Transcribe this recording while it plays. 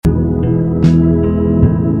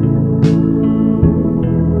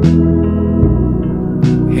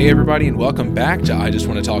Hey everybody, and welcome back to I Just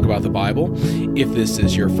Want to Talk About the Bible. If this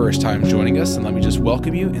is your first time joining us, then let me just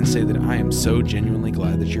welcome you and say that I am so genuinely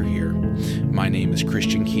glad that you're here. My name is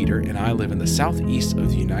Christian Keeter, and I live in the southeast of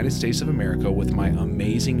the United States of America with my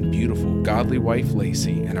amazing, beautiful, godly wife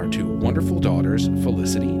Lacey and our two wonderful daughters,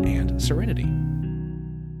 Felicity and Serenity.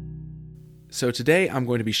 So today I'm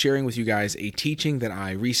going to be sharing with you guys a teaching that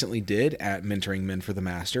I recently did at Mentoring Men for the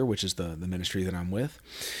Master, which is the ministry that I'm with.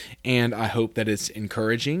 And I hope that it's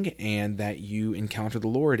encouraging and that you encounter the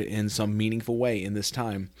Lord in some meaningful way in this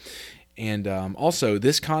time. And also,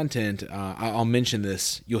 this content, I'll mention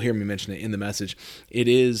this, you'll hear me mention it in the message. It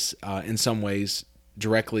is, in some ways,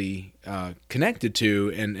 directly connected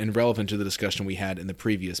to and relevant to the discussion we had in the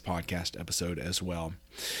previous podcast episode as well.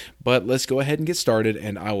 But let's go ahead and get started,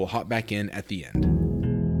 and I will hop back in at the end.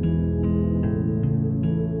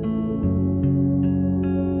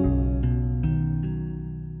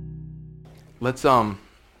 Let's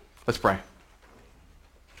pray.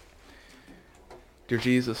 Dear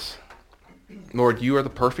Jesus, Lord, you are the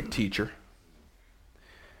perfect teacher.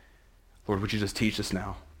 Lord, would you just teach us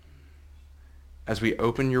now? As we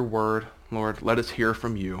open your word, Lord, let us hear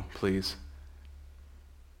from you, please.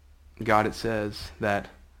 God, it says that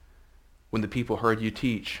when the people heard you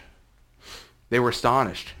teach, they were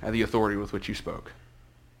astonished at the authority with which you spoke.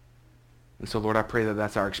 And so, Lord, I pray that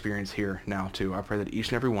that's our experience here now, too. I pray that each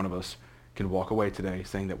and every one of us can walk away today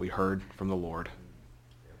saying that we heard from the Lord.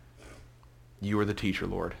 You are the teacher,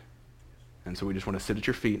 Lord. And so we just want to sit at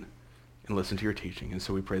your feet and listen to your teaching. And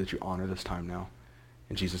so we pray that you honor this time now.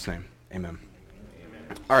 In Jesus' name, amen.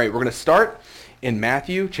 All right, we're going to start in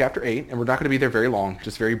Matthew chapter 8, and we're not going to be there very long,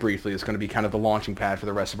 just very briefly. It's going to be kind of the launching pad for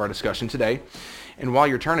the rest of our discussion today. And while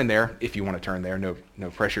you're turning there, if you want to turn there, no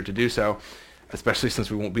pressure to do so, especially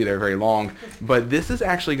since we won't be there very long. But this is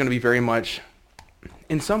actually going to be very much,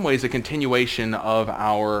 in some ways, a continuation of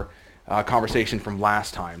our conversation from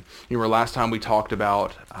last time. You remember last time we talked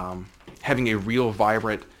about having a real,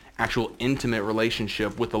 vibrant, actual intimate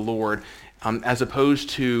relationship with the Lord, as opposed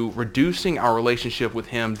to reducing our relationship with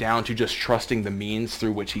him down to just trusting the means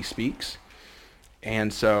through which he speaks.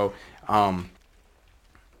 And so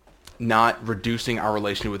not reducing our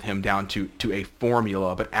relationship with him down to a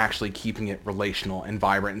formula, but actually keeping it relational and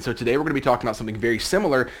vibrant. And so today we're going to be talking about something very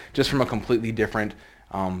similar, just from a completely different,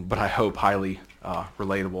 but I hope highly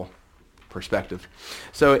relatable perspective.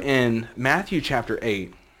 So in Matthew chapter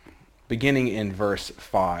 8, beginning in verse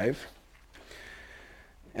 5,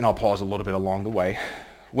 and I'll pause a little bit along the way.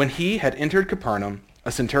 When he had entered Capernaum,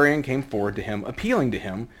 a centurion came forward to him, appealing to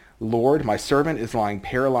him, "Lord, my servant is lying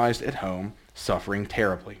paralyzed at home, suffering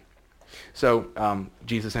terribly." So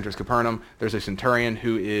Jesus enters Capernaum. There's a centurion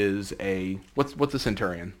who is what's a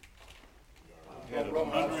centurion?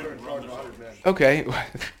 Okay.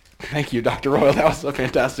 Thank you, Dr. Royal. That was a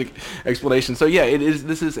fantastic explanation. So yeah,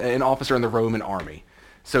 this is an officer in the Roman army.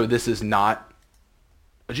 So this is not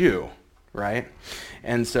a Jew, right?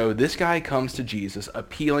 And so this guy comes to Jesus,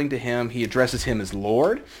 appealing to him. He addresses him as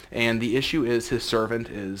Lord, and the issue is his servant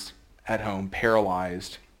is at home,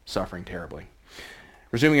 paralyzed, suffering terribly.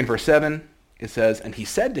 Resuming in verse 7, it says, "And he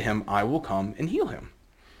said to him, I will come and heal him.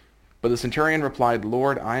 But the centurion replied,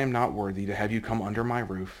 Lord, I am not worthy to have you come under my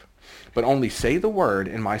roof, but only say the word,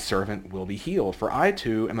 and my servant will be healed. For I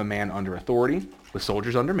too am a man under authority, with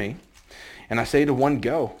soldiers under me. And I say to one,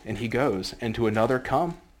 go, and he goes, and to another,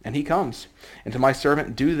 come, and he comes, and to my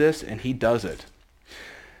servant, do this, and he does it."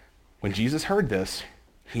 When Jesus heard this,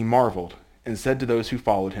 he marveled, and said to those who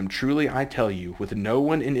followed him, "Truly I tell you, with no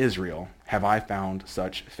one in Israel have I found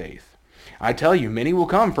such faith. I tell you, many will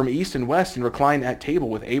come from east and west and recline at table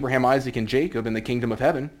with Abraham, Isaac, and Jacob in the kingdom of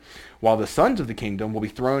heaven, while the sons of the kingdom will be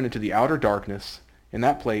thrown into the outer darkness. In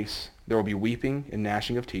that place there will be weeping and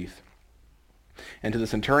gnashing of teeth." And to the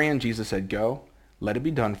centurion Jesus said, "Go, let it be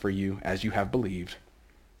done for you as you have believed."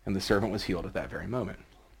 And the servant was healed at that very moment.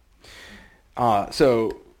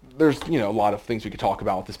 So there's a lot of things we could talk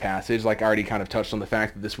about with this passage. Like I already kind of touched on the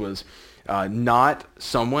fact that this was not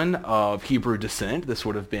someone of Hebrew descent. This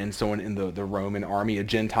would have been someone in the Roman army, a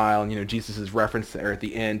Gentile. And Jesus' reference there at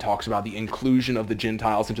the end talks about the inclusion of the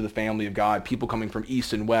Gentiles into the family of God, people coming from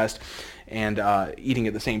east and west and eating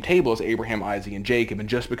at the same table as Abraham, Isaac, and Jacob. And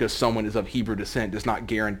just because someone is of Hebrew descent does not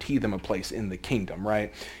guarantee them a place in the kingdom,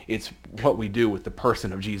 right? It's what we do with the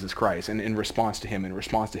person of Jesus Christ. And in response to him, in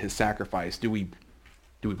response to his sacrifice, do we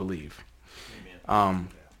believe?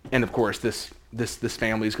 And of course, this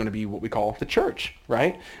family is going to be what we call the church,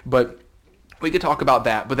 right? But we could talk about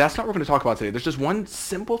that, but that's not what we're going to talk about today. There's just one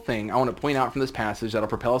simple thing I want to point out from this passage that'll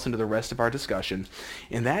propel us into the rest of our discussion,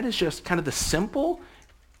 and that is just kind of the simple,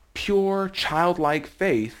 pure, childlike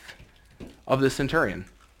faith of this centurion.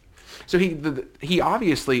 So he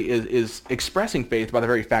obviously is expressing faith by the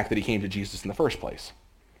very fact that he came to Jesus in the first place.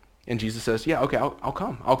 And Jesus says, yeah, okay, I'll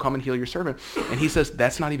come. I'll come and heal your servant. And he says,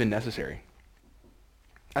 that's not even necessary.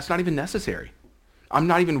 That's not even necessary. I'm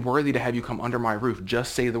not even worthy to have you come under my roof.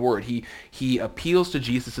 Just say the word. He appeals to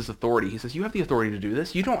Jesus' authority. He says, you have the authority to do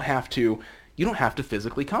this. You don't have to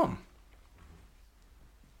physically come.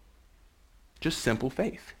 Just simple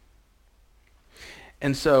faith.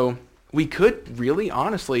 And so we could really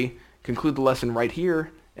honestly conclude the lesson right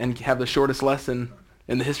here and have the shortest lesson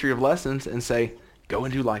in the history of lessons and say, go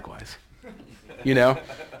and do likewise.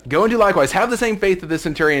 Go and do likewise. Have the same faith that this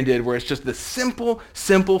centurion did, where it's just the simple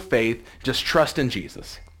faith, just trust in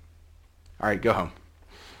Jesus. All right, go home.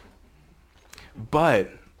 But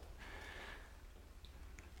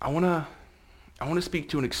I want to speak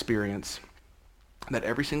to an experience that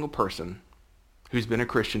every single person who's been a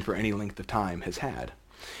Christian for any length of time has had.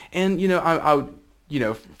 And,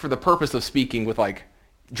 for the purpose of speaking with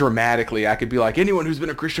dramatically, I could be like, anyone who's been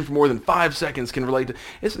a Christian for more than 5 seconds can relate to.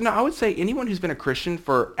 I would say anyone who's been a Christian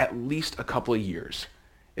for at least a couple of years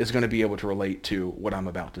is going to be able to relate to what I'm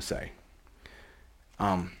about to say.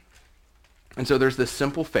 And so there's this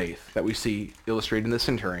simple faith that we see illustrated in the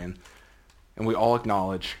centurion, and we all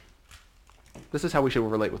acknowledge this is how we should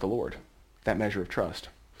relate with the Lord, that measure of trust.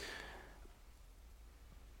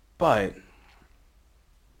 But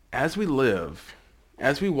as we live,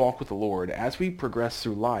 as we walk with the Lord, as we progress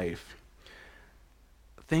through life,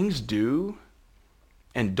 things do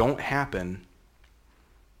and don't happen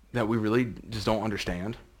that we really just don't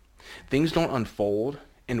understand. Things don't unfold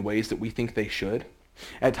in ways that we think they should.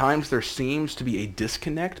 At times there seems to be a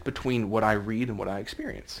disconnect between what I read and what I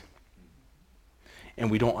experience.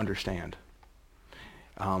 And we don't understand.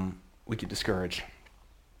 We get discouraged.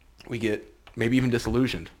 We get maybe even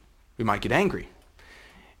disillusioned. We might get angry.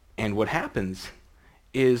 And what happens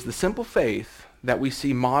is the simple faith that we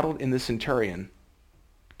see modeled in the centurion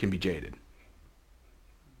can be jaded.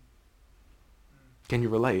 Can you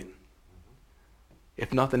relate?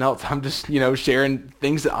 If nothing else, I'm just, sharing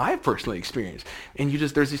things that I've personally experienced. And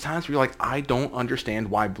there's these times where you're like, I don't understand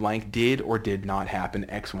why blank did or did not happen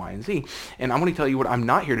X, Y, and Z. And I'm going to tell you what I'm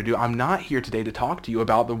not here to do. I'm not here today to talk to you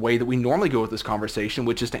about the way that we normally go with this conversation,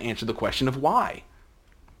 which is to answer the question of why.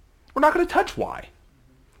 We're not going to touch why.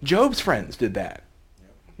 Job's friends did that.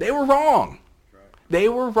 They were wrong. They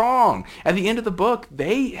were wrong. At the end of the book,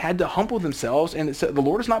 they had to humble themselves, and it said the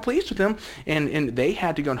Lord is not pleased with them, and they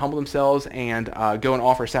had to go and humble themselves and go and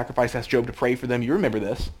offer a sacrifice, ask Job to pray for them. You remember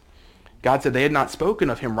this. God said they had not spoken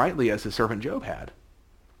of him rightly as his servant Job had.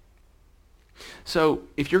 So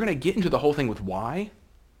if you're going to get into the whole thing with why,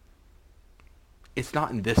 it's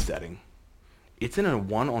not in this setting. It's in a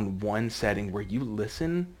one-on-one setting where you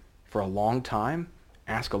listen for a long time,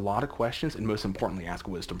 ask a lot of questions, and most importantly, ask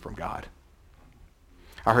wisdom from God.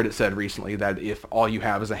 I heard it said recently that if all you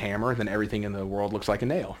have is a hammer, then everything in the world looks like a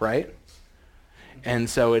nail, right? And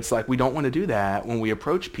so it's like we don't want to do that when we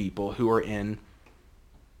approach people who are in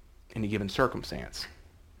any given circumstance.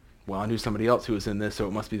 Well, I knew somebody else who was in this, so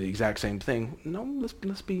it must be the exact same thing. No,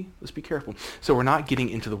 let's be careful. So we're not getting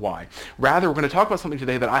into the why. Rather, we're going to talk about something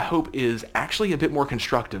today that I hope is actually a bit more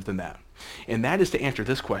constructive than that. And that is to answer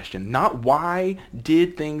this question. Not why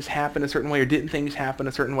did things happen a certain way or didn't things happen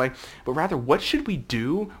a certain way, but rather what should we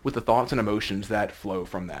do with the thoughts and emotions that flow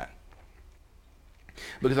from that?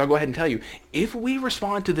 Because I'll go ahead and tell you, if we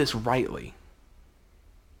respond to this rightly,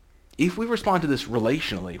 if we respond to this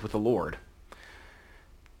relationally with the Lord,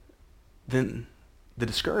 then the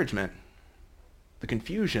discouragement, the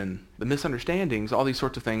confusion, the misunderstandings, all these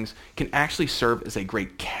sorts of things can actually serve as a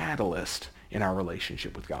great catalyst in our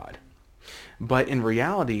relationship with God. But in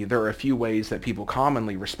reality, there are a few ways that people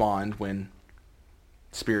commonly respond when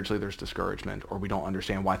spiritually there's discouragement, or we don't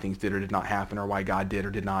understand why things did or did not happen, or why God did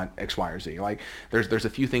or did not X, Y, or Z. Like there's a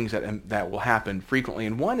few things that will happen frequently,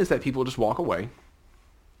 and one is that people just walk away,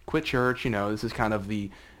 quit church. This is kind of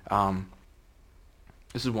the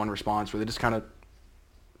this is one response where they just kind of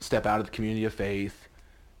step out of the community of faith,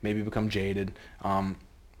 maybe become jaded.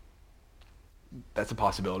 That's a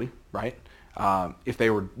possibility, right? If they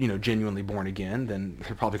were, genuinely born again, then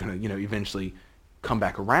they're probably going to, eventually come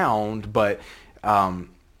back around. But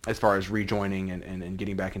as far as rejoining and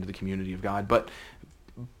getting back into the community of God, but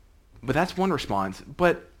that's one response.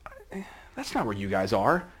 But that's not where you guys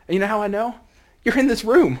are. And you know how I know? You're in this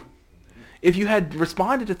room. If you had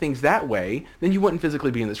responded to things that way, then you wouldn't physically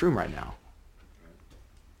be in this room right now.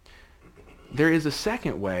 There is a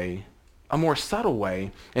second way, a more subtle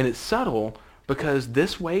way, and it's subtle because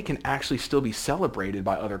this way can actually still be celebrated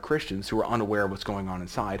by other Christians who are unaware of what's going on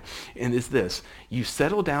inside. And it's this: you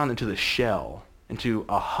settle down into the shell, into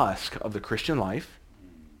a husk of the Christian life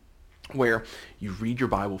where you read your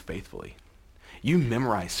Bible faithfully. You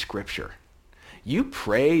memorize Scripture. You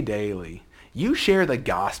pray daily. You share the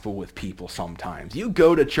gospel with people sometimes. You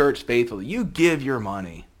go to church faithfully. You give your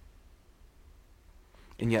money.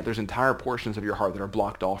 And yet there's entire portions of your heart that are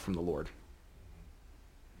blocked off from the Lord.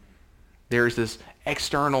 There's this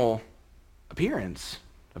external appearance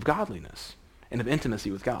of godliness and of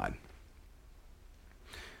intimacy with God.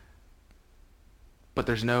 But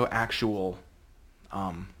there's no actual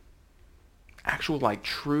like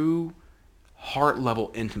true heart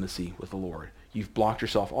level intimacy with the Lord. You've blocked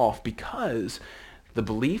yourself off because the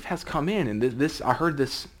belief has come in, and this I heard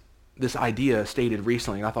this idea stated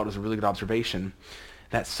recently, and I thought it was a really good observation,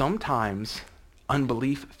 that sometimes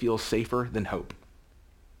unbelief feels safer than hope.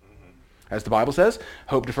 As the Bible says,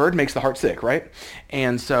 hope deferred makes the heart sick, right?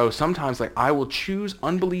 And so sometimes like I will choose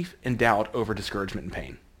unbelief and doubt over discouragement and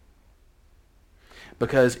pain.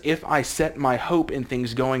 Because if I set my hope in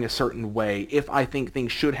things going a certain way, if I think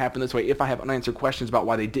things should happen this way, if I have unanswered questions about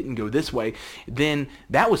why they didn't go this way, then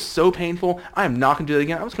that was so painful, I am not going to do that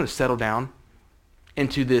again. I'm just going to settle down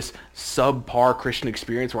into this subpar Christian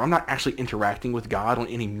experience where I'm not actually interacting with God on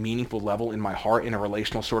any meaningful level in my heart in a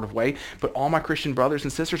relational sort of way, but all my Christian brothers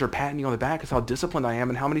and sisters are patting me on the back as how disciplined I am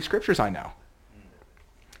and how many scriptures I know.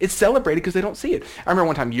 It's celebrated because they don't see it. I remember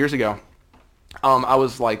one time years ago, I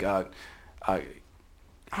was like, I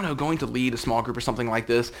don't know, going to lead a small group or something like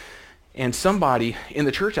this, and somebody in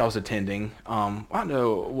the church I was attending, I don't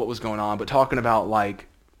know what was going on, but talking about like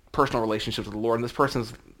personal relationships with the Lord, and this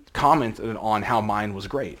person's commented on how mine was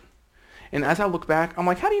great. And as I look back, I'm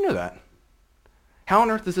like, how do you know that? How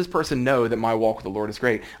on earth does this person know that my walk with the Lord is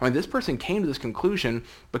great? I mean, this person came to this conclusion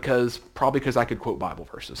probably because I could quote Bible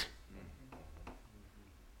verses.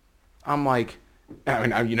 I'm like,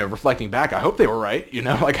 I mean, reflecting back, I hope they were right.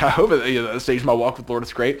 Like I hope at the stage of my walk with the Lord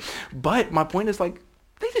is great. But my point is like,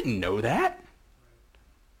 they didn't know that.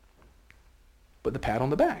 But the pat on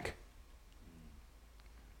the back.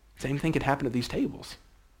 Same thing could happen at these tables.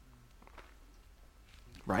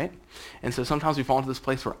 Right? And so sometimes we fall into this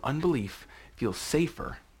place where unbelief feels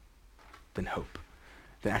safer than hope,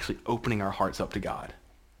 than actually opening our hearts up to God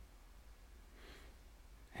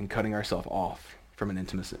and cutting ourselves off from an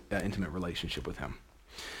intimate relationship with him.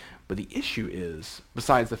 But the issue is,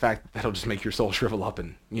 besides the fact that that'll just make your soul shrivel up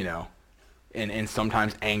and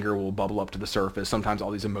sometimes anger will bubble up to the surface, sometimes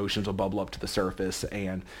all these emotions will bubble up to the surface,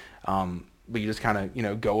 and but you just kind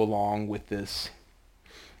of, go along with this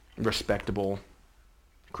respectable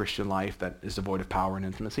Christian life that is devoid of power and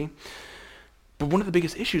intimacy. But one of the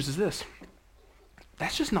biggest issues is this.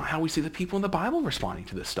 That's just not how we see the people in the Bible responding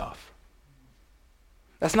to this stuff.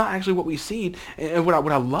 That's not actually what we see. And what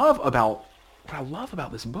I love about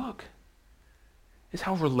this book is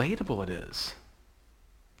how relatable it is.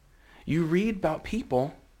 You read about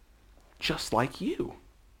people just like you,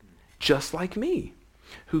 just like me,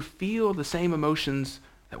 who feel the same emotions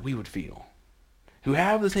that we would feel, who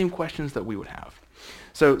have the same questions that we would have.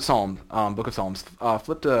 So Book of Psalms.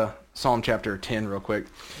 Flip to Psalm chapter 10 real quick.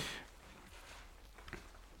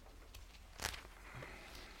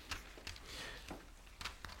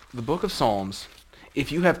 The book of Psalms,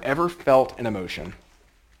 if you have ever felt an emotion,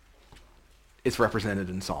 it's represented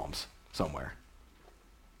in Psalms somewhere.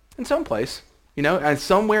 In some place, and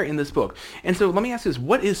somewhere in this book. And so let me ask you this,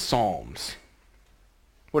 what is Psalms?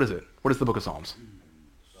 What is it? What is the book of Psalms?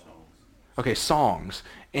 Okay, songs.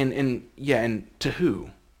 And to who?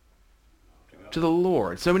 To the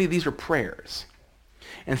Lord. So many of these are prayers.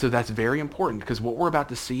 And so that's very important because what we're about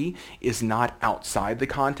to see is not outside the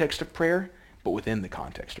context of prayer, but within the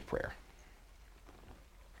context of prayer.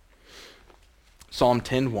 Psalm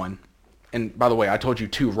 10:1. And by the way, I told you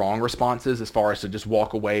two wrong responses as far as to just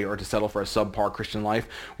walk away or to settle for a subpar Christian life.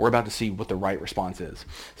 We're about to see what the right response is.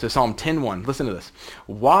 So Psalm 10:1, listen to this.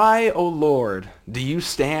 Why, O Lord, do you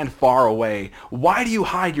stand far away? Why do you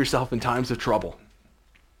hide yourself in times of trouble?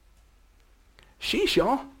 Sheesh,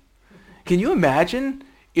 y'all. Can you imagine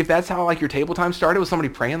if that's how your table time started, with somebody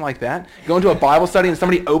praying like that? Going to a Bible study and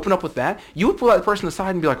somebody open up with that? You would pull that person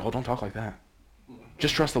aside and be like, oh, don't talk like that.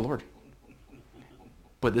 Just trust the Lord.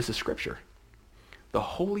 But this is Scripture. The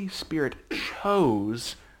Holy Spirit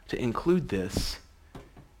chose to include this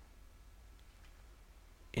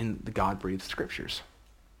in the God-breathed Scriptures.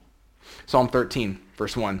 Psalm 13,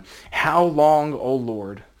 verse 1. How long, O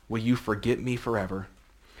Lord, will you forget me forever?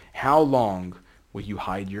 How long will you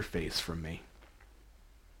hide your face from me?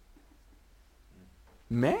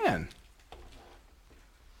 Man.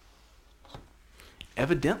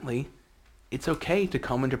 Evidently, it's okay to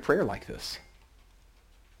come into prayer like this.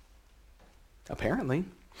 Apparently.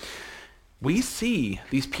 We see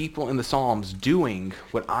these people in the Psalms doing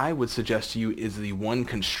what I would suggest to you is the one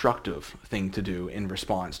constructive thing to do in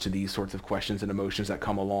response to these sorts of questions and emotions that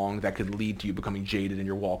come along that could lead to you becoming jaded in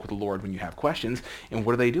your walk with the Lord when you have questions. And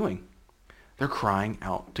what are they doing? They're crying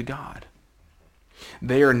out to God.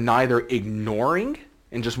 They are neither ignoring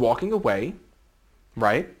and just walking away,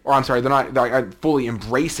 right? Or I'm sorry, they're fully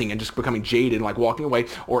embracing and just becoming jaded and like walking away,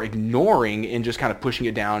 or ignoring and just kind of pushing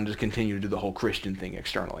it down and just continue to do the whole Christian thing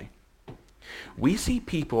externally. We see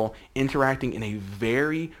people interacting in a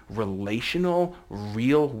very relational,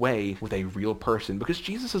 real way with a real person, because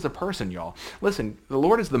Jesus is a person, y'all. Listen, the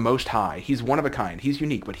Lord is the Most High. He's one of a kind. He's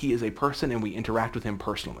unique, but he is a person, and we interact with him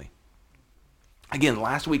personally. Again,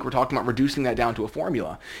 last week we're talking about reducing that down to a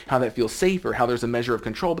formula, how that feels safer, how there's a measure of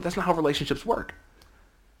control, but that's not how relationships work.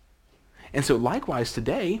 And so likewise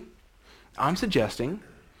today, I'm suggesting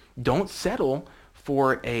don't settle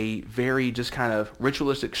for a very just kind of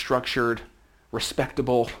ritualistic, structured,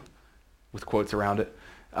 respectable, with quotes around it,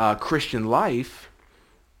 Christian life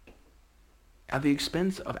at the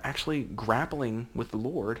expense of actually grappling with the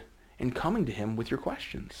Lord and coming to him with your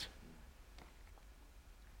questions.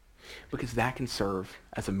 Because that can serve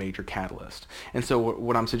as a major catalyst. And so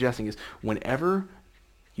what I'm suggesting is whenever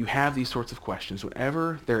you have these sorts of questions,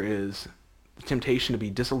 whenever there is the temptation to be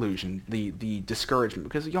disillusioned, the discouragement,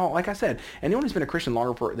 because y'all, like I said, anyone who's been a Christian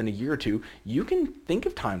longer than a year or two, you can think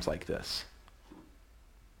of times like this.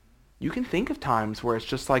 You can think of times where it's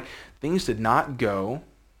just like things did not go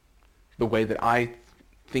the way that I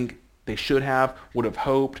think they should have, would have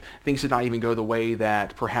hoped. Things did not even go the way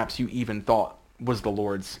that perhaps you even thought was the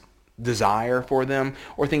Lord's desire for them,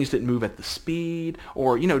 or things didn't move at the speed,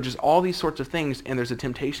 or, just all these sorts of things, and there's a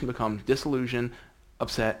temptation to become disillusioned,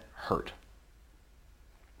 upset, hurt,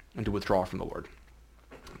 and to withdraw from the Lord.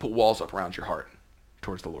 Put walls up around your heart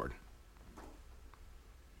towards the Lord.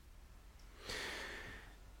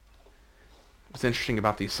 What's interesting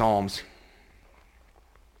about these Psalms,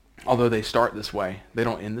 although they start this way, they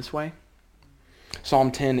don't end this way. Psalm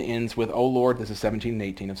 10 ends with, O Lord, this is 17 and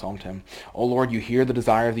 18 of Psalm 10. O Lord, you hear the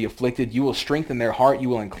desire of the afflicted. You will strengthen their heart. You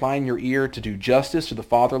will incline your ear to do justice to the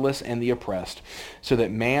fatherless and the oppressed, so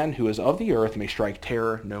that man who is of the earth may strike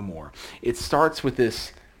terror no more. It starts with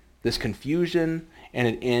this confusion, and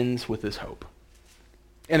it ends with this hope.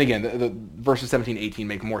 And again, the verses 17 and 18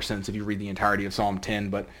 make more sense if you read the entirety of Psalm 10,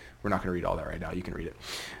 but we're not going to read all that right now. You can read it.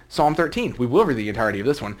 Psalm 13. We will read the entirety of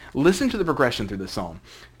this one. Listen to the progression through this psalm.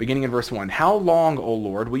 Beginning in verse 1. How long, O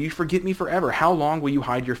Lord, will you forget me forever? How long will you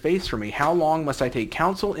hide your face from me? How long must I take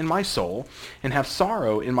counsel in my soul and have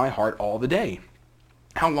sorrow in my heart all the day?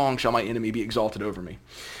 How long shall my enemy be exalted over me?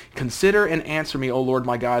 Consider and answer me, O Lord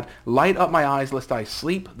my God. Light up my eyes, lest I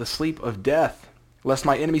sleep the sleep of death. Lest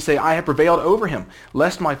my enemy say, I have prevailed over him.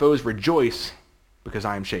 Lest my foes rejoice, because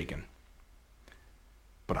I am shaken.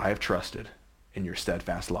 But I have trusted in your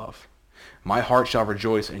steadfast love. My heart shall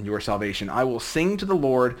rejoice in your salvation. I will sing to the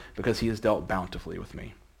Lord because he has dealt bountifully with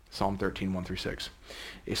me. Psalm 13, 1 through 6.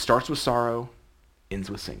 It starts with sorrow, ends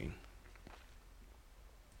with singing.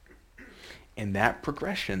 And that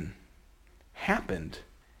progression happened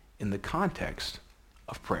in the context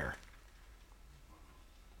of prayer.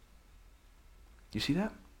 Do you see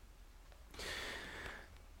that?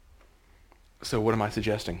 So what am I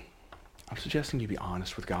suggesting? I'm suggesting you be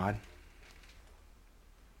honest with God.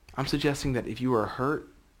 I'm suggesting that if you are hurt,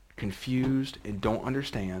 confused, and don't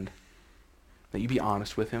understand, that you be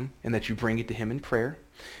honest with him and that you bring it to him in prayer.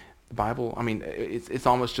 The Bible, it's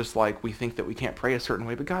almost just like we think that we can't pray a certain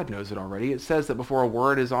way, but God knows it already. It says that before a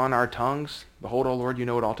word is on our tongues, behold, O Lord, you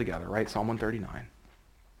know it altogether, right? Psalm 139.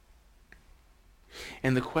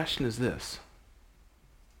 And the question is this.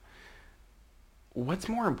 What's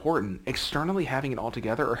more important, externally having it all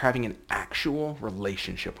together or having an actual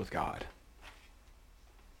relationship with God?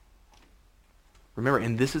 Remember,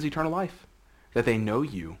 and this is eternal life, that they know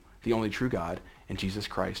you, the only true God, and Jesus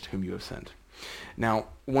Christ, whom you have sent. Now,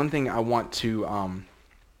 one thing I want to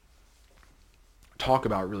talk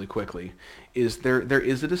about really quickly is there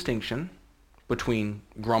is a distinction between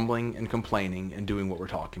grumbling and complaining and doing what we're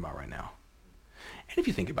talking about right now. And if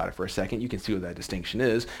you think about it for a second, you can see what that distinction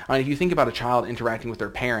is. If you think about a child interacting with their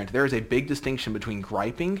parent, there is a big distinction between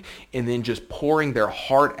griping and then just pouring their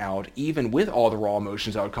heart out, even with all the raw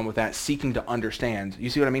emotions that would come with that, seeking to understand. You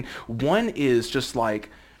see what I mean? One is just like,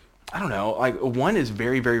 one is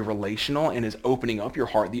very, very relational and is opening up your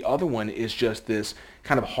heart. The other one is just this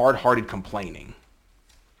kind of hard-hearted complaining.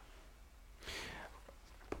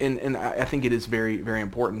 And I think it is very, very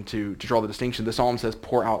important to draw the distinction. The psalm says,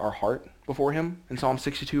 pour out our heart before him in Psalm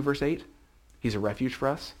 62, verse 8. He's a refuge for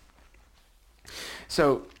us.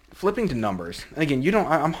 So flipping to Numbers. And again, you don't.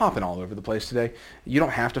 I'm hopping all over the place today. You don't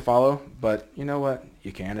have to follow, but you know what?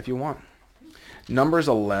 You can if you want. Numbers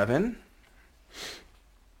 11.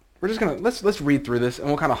 We're just gonna let's read through this and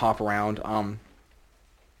we'll kind of hop around.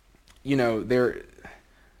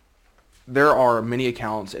 There are many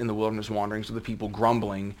accounts in the wilderness wanderings of the people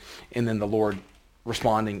grumbling, and then the Lord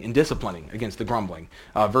responding and disciplining against the grumbling.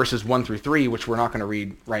 Verses 1 through 3, which we're not going to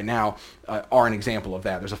read right now, are an example of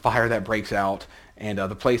that. There's a fire that breaks out, and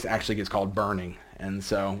the place actually gets called burning. And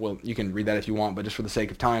so, well, you can read that if you want, but just for the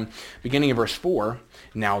sake of time, beginning in verse 4,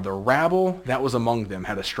 now the rabble that was among them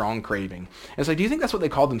had a strong craving. And it's like, do you think that's what they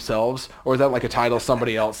called themselves, or is that like a title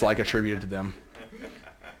somebody else like attributed to them?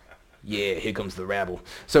 Yeah, here comes the rabble.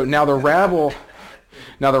 So now the rabble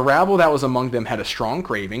that was among them had a strong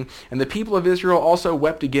craving, and the people of Israel also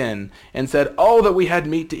wept again and said, oh, that we had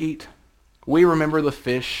meat to eat. We remember the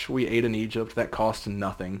fish we ate in Egypt that cost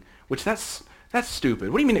nothing, which that's stupid.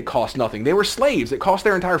 What do you mean it cost nothing? They were slaves. It cost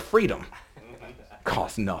their entire freedom.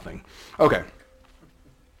 Cost nothing. Okay,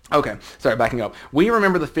 sorry, backing up. We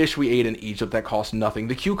remember the fish we ate in Egypt that cost nothing,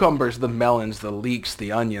 the cucumbers, the melons, the leeks,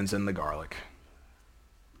 the onions, and the garlic.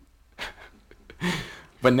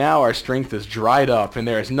 But now our strength is dried up, and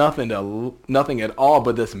there is nothing at all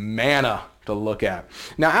but this manna to look at.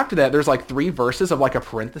 Now after that, there's like 3 verses of like a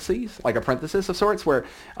parenthesis of sorts, where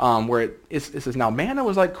it says, now manna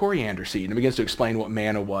was like coriander seed, and it begins to explain what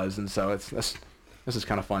manna was, and so this is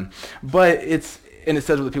kind of fun. But it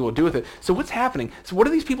says what the people would do with it. So what's happening? So what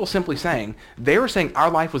are these people simply saying? They were saying our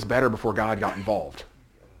life was better before God got involved.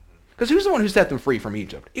 Because who's the one who set them free from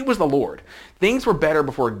Egypt? It was the Lord. Things were better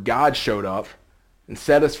before God showed up and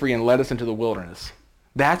set us free and led us into the wilderness.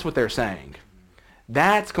 That's what they're saying.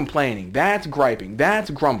 That's complaining. That's griping. That's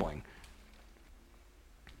grumbling.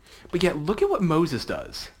 But yet, look at what Moses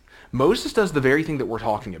does. Moses does the very thing that we're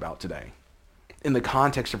talking about today in the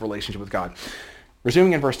context of relationship with God.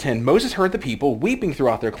 Resuming in verse 10, Moses heard the people weeping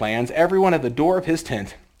throughout their clans, everyone at the door of his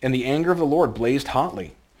tent, and the anger of the Lord blazed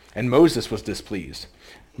hotly, and Moses was displeased.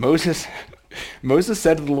 Moses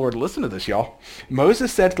said to the Lord, listen to this, y'all.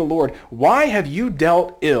 Moses said to the Lord, why have you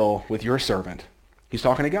dealt ill with your servant? He's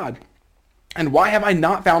talking to God. And why have I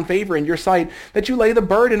not found favor in your sight that you lay the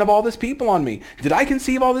burden of all this people on me? Did I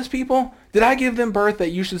conceive all this people? Did I give them birth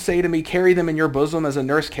that you should say to me, carry them in your bosom as a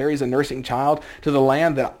nurse carries a nursing child to the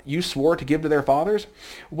land that you swore to give to their fathers?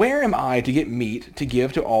 Where am I to get meat to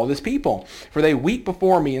give to all this people? For they weep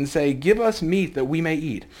before me and say, give us meat that we may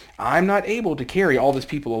eat. I'm not able to carry all this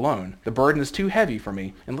people alone. The burden is too heavy for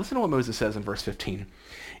me. And listen to what Moses says in verse 15.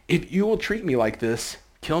 If you will treat me like this,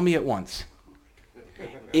 kill me at once.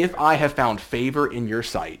 If I have found favor in your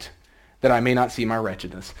sight, that I may not see my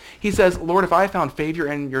wretchedness. He says, Lord, if I have found favor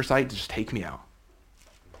in your sight, just take me out.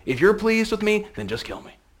 If you're pleased with me, then just kill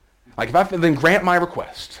me. Then grant my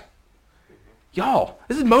request. Y'all,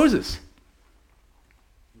 this is Moses.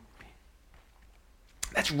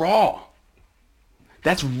 That's raw.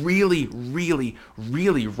 That's really, really,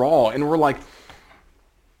 really raw. And we're like,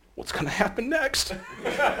 what's going to happen next?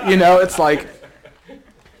 It's like,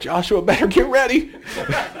 Joshua better get ready.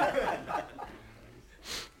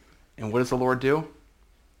 And what does the Lord do?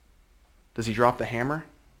 Does he drop the hammer?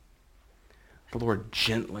 The Lord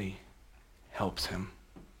gently helps him.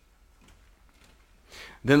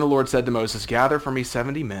 Then the Lord said to Moses, gather for me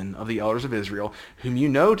 70 men of the elders of Israel, whom you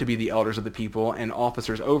know to be the elders of the people and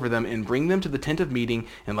officers over them, and bring them to the tent of meeting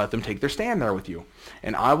and let them take their stand there with you.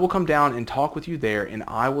 And I will come down and talk with you there, and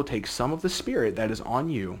I will take some of the Spirit that is on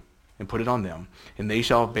you and put it on them, and they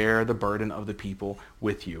shall bear the burden of the people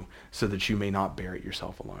with you, so that you may not bear it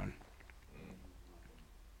yourself alone.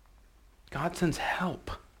 God sends help.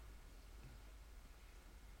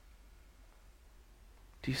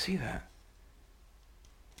 Do you see that?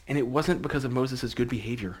 And it wasn't because of Moses' good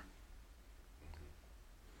behavior.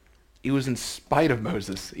 It was in spite of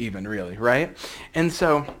Moses even, really, right? And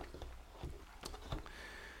so,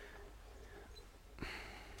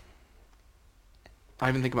 I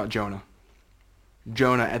even think about Jonah.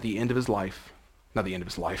 Jonah at the end of his life, not the end of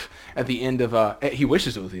his life, at the end of, he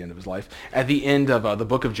wishes it was the end of his life, at the end of the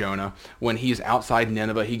book of Jonah, when he's outside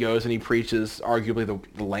Nineveh, he goes and he preaches arguably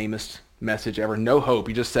the lamest message ever. No hope.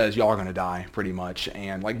 He just says, y'all are going to die, pretty much.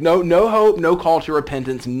 And like, no hope, no call to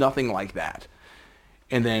repentance, nothing like that.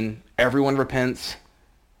 And then everyone repents.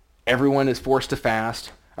 Everyone is forced to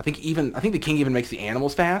fast. I think the king even makes the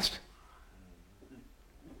animals fast.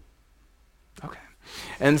 Okay.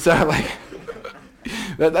 And so, like,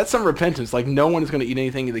 that's some repentance. Like, no one is going to eat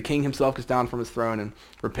anything. The king himself gets down from his throne and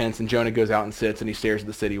repents, and Jonah goes out and sits, and he stares at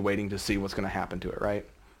the city waiting to see what's going to happen to it, right?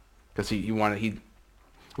 Because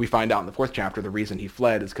we We find out in the 4th chapter the reason he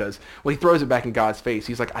fled is because, well, he throws it back in God's face.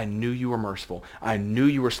 He's like, I knew you were merciful. I knew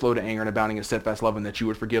you were slow to anger and abounding in steadfast love and that you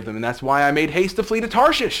would forgive them. And that's why I made haste to flee to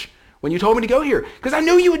Tarshish when you told me to go here, because I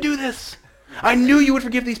knew you would do this. I knew you would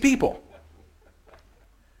forgive these people.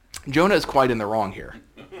 Jonah is quite in the wrong here.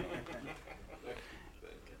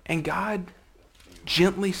 And God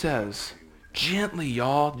gently says, gently,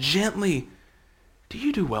 y'all, gently, do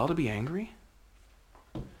you do well to be angry?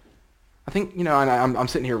 I think, and I'm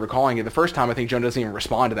sitting here recalling it. The first time, I think Jonah doesn't even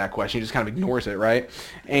respond to that question. He just kind of ignores it, right?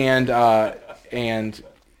 And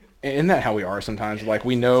isn't that how we are sometimes? Like,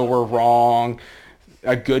 we know we're wrong.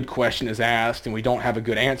 A good question is asked, and we don't have a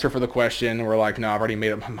good answer for the question. And we're like, no, I've already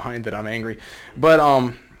made up my mind that I'm angry.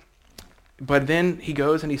 But then he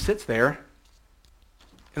goes and he sits there.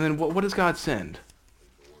 And then what does God send?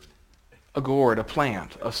 A gourd, a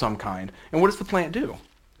plant of some kind. And what does the plant do?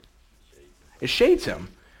 It shades him.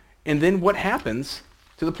 And then what happens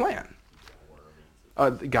to the plant?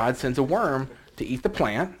 God sends a worm to eat the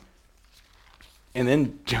plant. And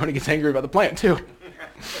then Jonah gets angry about the plant too.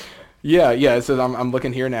 Yeah. It says, I'm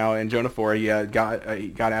looking here now in Jonah 4.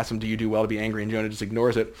 God asks him, do you do well to be angry? And Jonah just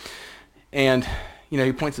ignores it. And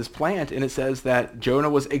he points this plant, and it says that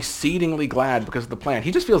Jonah was exceedingly glad because of the plant.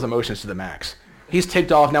 He just feels emotions to the max. He's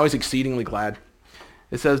ticked off. Now he's exceedingly glad.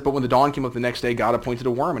 It says, but when the dawn came up the next day, God appointed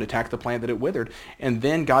a worm and attacked the plant that it withered. And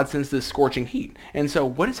then God sends this scorching heat. And so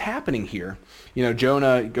what is happening here?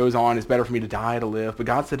 Jonah goes on, it's better for me to die to live. But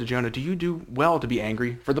God said to Jonah, do you do well to be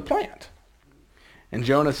angry for the plant? And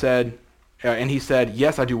Jonah said, he said,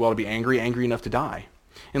 yes, I do well to be angry enough to die.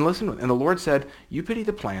 And listen, and the Lord said, you pity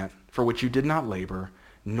the plant for which you did not labor,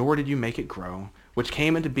 nor did you make it grow, which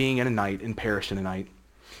came into being in a night and perished in a night.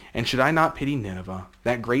 And should I not pity Nineveh,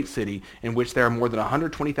 that great city, in which there are more than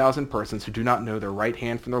 120,000 persons who do not know their right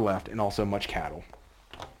hand from their left, and also much cattle?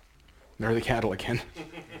 There are the cattle again.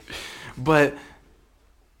 But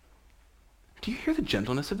do you hear the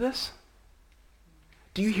gentleness of this?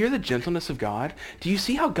 Do you hear the gentleness of God? Do you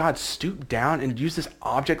see how God stooped down and used this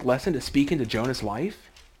object lesson to speak into Jonah's life?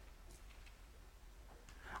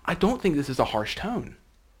 I don't think this is a harsh tone.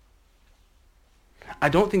 I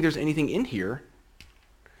don't think there's anything in here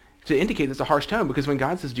to indicate that's a harsh tone, because when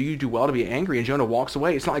God says, do you do well to be angry, and Jonah walks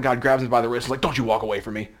away, it's not like God grabs him by the wrist and is like, don't you walk away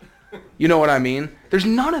from me. You know what I mean? There's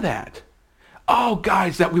none of that. Oh,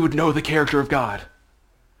 guys, that we would know the character of God.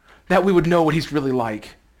 That we would know what he's really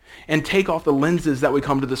like. And take off the lenses that we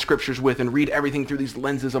come to the scriptures with and read everything through these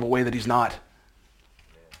lenses of a way that he's not.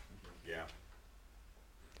 Yeah.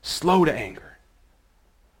 Slow to anger.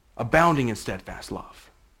 Abounding in steadfast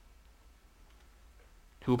love.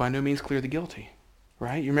 Who will by no means clear the guilty.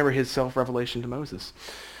 Right? You remember his self-revelation to Moses.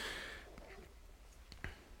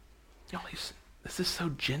 Y'all, this is so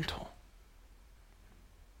gentle.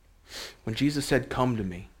 When Jesus said, come to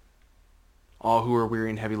me, all who are weary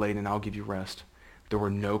and heavy laden, and I'll give you rest, there were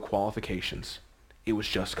no qualifications. It was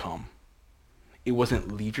just come. It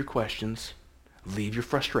wasn't leave your questions, leave your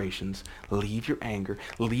frustrations, leave your anger,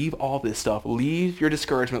 leave all this stuff, leave your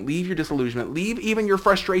discouragement, leave your disillusionment, leave even your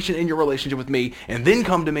frustration in your relationship with me, and then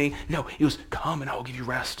come to me. No, it was come and I will give you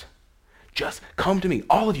rest. Just come to me,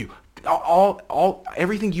 all of you, all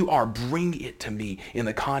everything you are, bring it to me in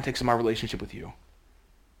the context of my relationship with you.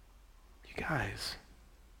 You guys,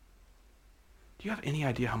 do you have any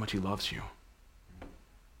idea how much he loves you?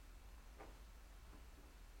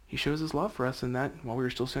 He shows his love for us in that while we were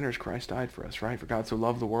still sinners, Christ died for us, right? For God so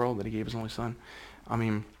loved the world that he gave his only son. I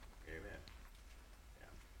mean, Amen.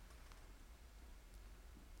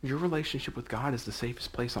 Yeah. Your relationship with God is the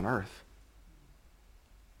safest place on earth.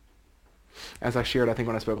 As I shared, I think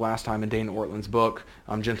when I spoke last time in Dane Ortland's book,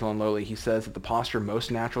 Gentle and Lowly, he says that the posture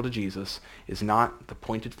most natural to Jesus is not the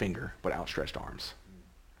pointed finger, but outstretched arms.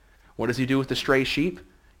 What does he do with the stray sheep?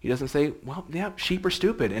 He doesn't say, well, yeah, sheep are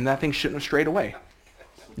stupid, and that thing shouldn't have strayed away.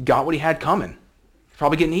 Got what he had coming.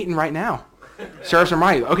 Probably getting eaten right now. Serves him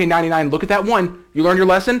right. Okay, 99, look at that one. You learned your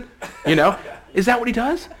lesson? Is that what he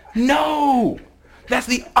does? No! That's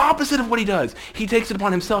the opposite of what he does. He takes it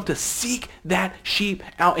upon himself to seek that sheep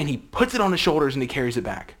out, and he puts it on his shoulders and he carries it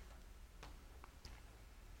back.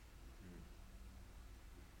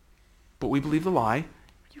 But we believe the lie.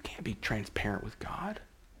 You can't be transparent with God.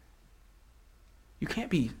 You can't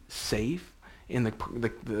be safe in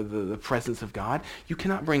the presence of God. You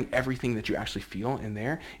cannot bring everything that you actually feel in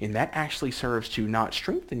there, and that actually serves to not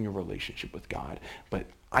strengthen your relationship with God, but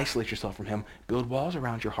isolate yourself from him, build walls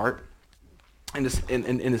around your heart, and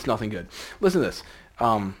it's nothing good. Listen to this.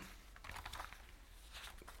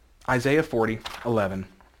 Isaiah 40:11.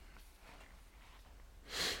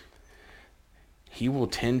 He will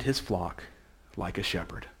tend his flock like a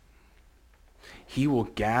shepherd. He will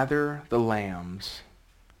gather the lambs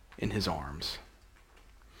in his arms.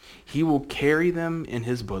 He will carry them in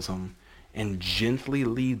his bosom and gently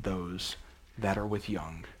lead those that are with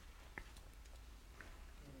young.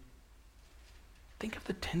 Think of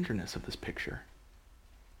the tenderness of this picture.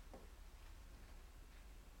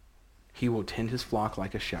 He will tend his flock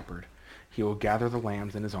like a shepherd. He will gather the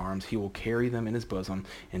lambs in his arms. He will carry them in his bosom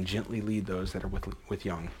and gently lead those that are with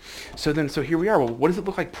young. So here we are. Well, what does it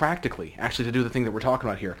look like practically, actually, to do the thing that we're talking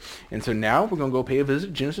about here? And so now we're going to go pay a visit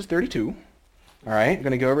to Genesis 32. All right, I'm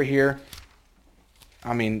going to go over here.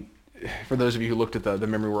 I mean, for those of you who looked at the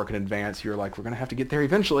memory work in advance, you're like, we're going to have to get there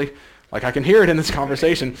eventually. Like, I can hear it in this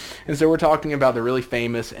conversation. And so we're talking about the really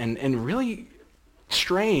famous and really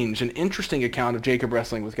strange and interesting account of Jacob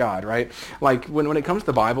wrestling with God, right? Like, when it comes to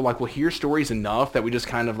the Bible, like, we'll hear stories enough that we just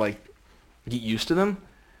kind of, like, get used to them.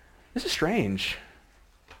 This is strange.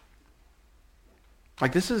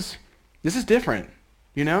 Like, this is different,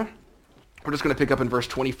 you know? We're just going to pick up in verse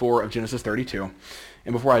 24 of Genesis 32.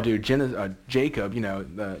 And before I do, Jacob, you know,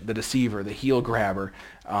 the deceiver, the heel grabber,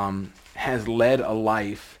 has led a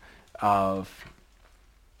life of,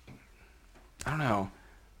 I don't know,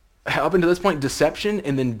 up until this point, deception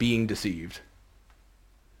and then being deceived.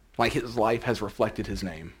 Like, his life has reflected his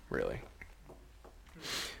name, really.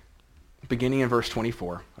 Beginning in verse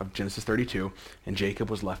 24 of Genesis 32, and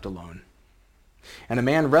Jacob was left alone. And a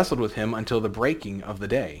man wrestled with him until the breaking of the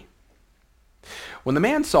day. When the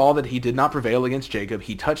man saw that he did not prevail against Jacob,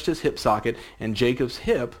 he touched his hip socket, and Jacob's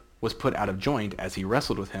hip was put out of joint as he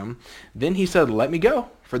wrestled with him. Then he said, "Let me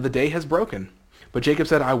go, for the day has broken." But Jacob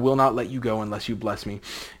said, "I will not let you go unless you bless me."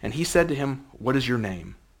 And he said to him, "What is your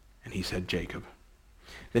name?" And he said, "Jacob."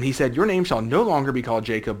 Then he said, "Your name shall no longer be called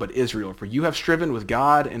Jacob, but Israel, for you have striven with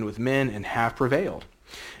God and with men and have prevailed."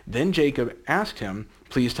 Then Jacob asked him,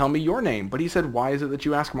 "Please tell me your name." But he said, "Why is it that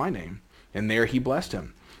you ask my name?" And there he blessed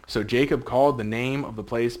him. So Jacob called the name of the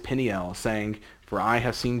place Peniel, saying, "For I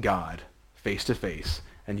have seen God face to face,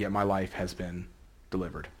 and yet my life has been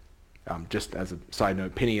delivered." Just as a side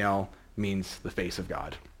note, Peniel means the face of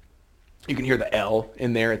God. You can hear the El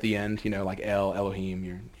in there at the end, you know, like El, Elohim,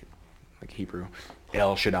 you're like Hebrew.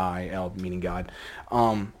 El Shaddai, El meaning God.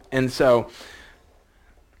 And so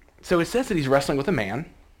it says that he's wrestling with a man.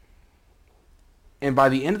 And by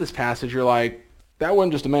the end of this passage, you're like, that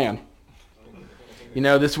wasn't just a man. You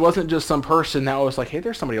know, this wasn't just some person that was like, hey,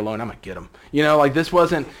 there's somebody alone, I'm going to get him. You know, like this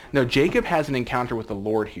wasn't, no, Jacob has an encounter with the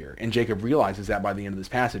Lord here. And Jacob realizes that by the end of this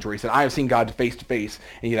passage where he said, I have seen God face to face,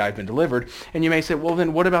 and yet I've been delivered. And you may say, well,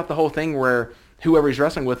 then what about the whole thing where whoever he's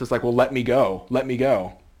wrestling with is like, well, let me go, let me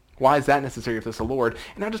go. Why is that necessary if it's the Lord?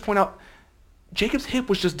 And I'll just point out, Jacob's hip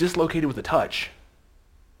was just dislocated with a touch.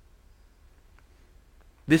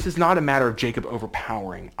 This is not a matter of Jacob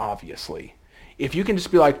overpowering, obviously. If you can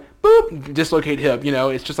just be like, boop, dislocate hip, you know,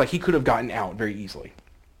 it's just like he could have gotten out very easily.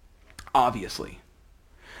 Obviously.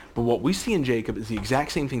 But what we see in Jacob is the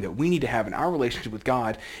exact same thing that we need to have in our relationship with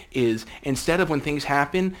God is instead of when things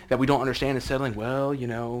happen that we don't understand and settling, well, you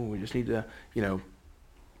know, we just need to, you know,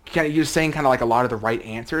 kind of just saying kind of like a lot of the right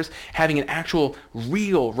answers, having an actual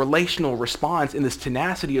real relational response in this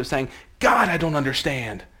tenacity of saying, God, I don't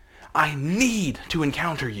understand. I need to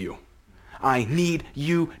encounter you. I need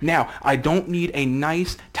you now. I don't need a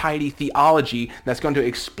nice, tidy theology that's going to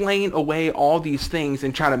explain away all these things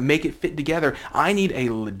and try to make it fit together. I need a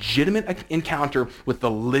legitimate encounter with the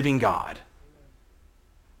living God.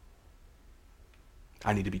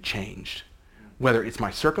 I need to be changed. Whether it's my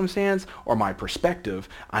circumstance or my perspective,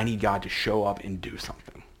 I need God to show up and do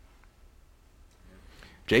something.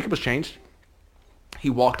 Jacob was changed. He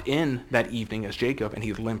walked in that evening as Jacob, and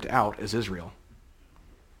he limped out as Israel.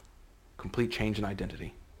 Complete change in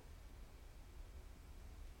identity.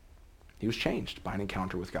 He was changed by an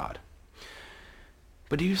encounter with God.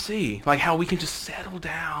 But do you see like how we can just settle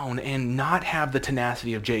down and not have the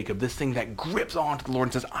tenacity of Jacob, this thing that grips onto the Lord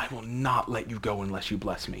and says, I will not let you go unless you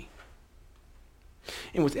bless me.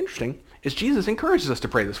 And what's interesting is Jesus encourages us to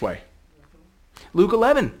pray this way. Luke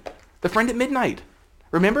 11, the friend at midnight.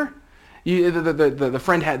 Remember? The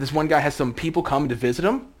friend had, this one guy has some people come to visit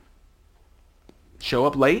him, show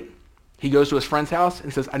up late. He goes to his friend's house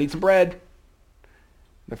and says, I need some bread.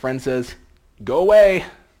 The friend says, go away.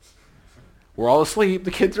 We're all asleep.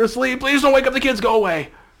 The kids are asleep. Please don't wake up the kids. Go away.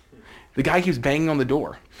 The guy keeps banging on the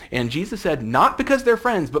door. And Jesus said, not because they're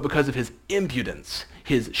friends, but because of his impudence,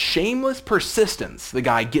 his shameless persistence, the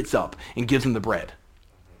guy gets up and gives him the bread.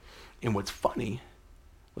 And what's funny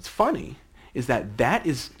is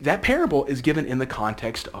that parable is given in the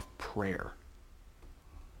context of prayer.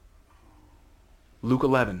 Luke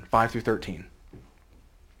 11, 5 through 13.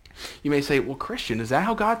 You may say, well, Christian, is that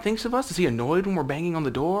how God thinks of us? Is he annoyed when we're banging on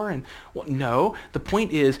the door? And well, no. The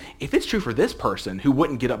point is, if it's true for this person who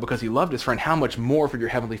wouldn't get up because he loved his friend, how much more for your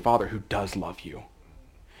Heavenly Father who does love you?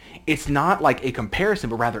 It's not like a comparison,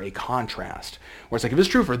 but rather a contrast. Where it's like, if it's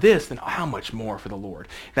true for this, then how much more for the Lord?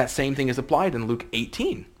 That same thing is applied in Luke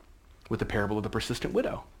 18 with the parable of the persistent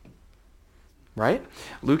widow. Right?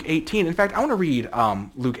 Luke 18. In fact, I want to read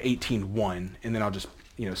Luke 18:1, and then I'll just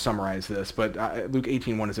summarize this. But Luke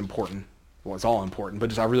 18:1 is important. Well, it's all important,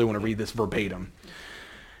 but I really want to read this verbatim.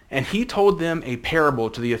 And he told them a parable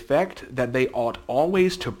to the effect that they ought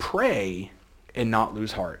always to pray and not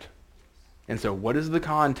lose heart. And so what is the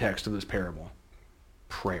context of this parable?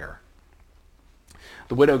 Prayer.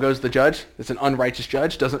 The widow goes to the judge. It's an unrighteous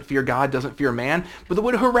judge, doesn't fear God, doesn't fear man. But the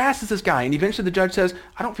widow harasses this guy, and eventually the judge says,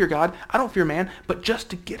 I don't fear God, I don't fear man, but just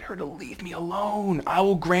to get her to leave me alone, I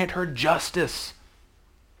will grant her justice.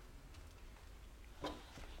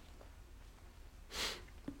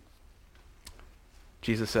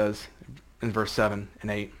 Jesus says in verse 7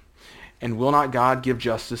 and 8, and will not God give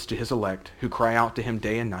justice to his elect, who cry out to him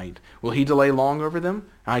day and night? Will he delay long over them?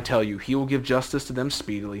 I tell you, he will give justice to them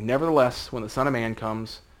speedily. Nevertheless, when the Son of Man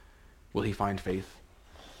comes, will he find faith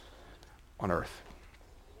on earth?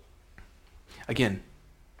 Again,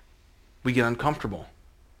 we get uncomfortable.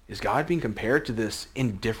 Is God being compared to this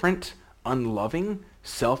indifferent, unloving,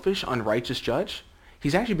 selfish, unrighteous judge?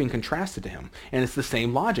 He's actually being contrasted to him. And it's the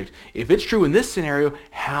same logic. If it's true in this scenario,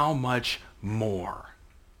 how much more?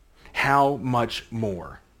 How much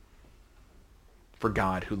more for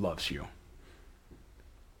God who loves you,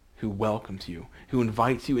 who welcomes you, who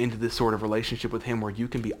invites you into this sort of relationship with him where you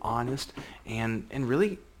can be honest and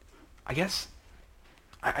really, I guess,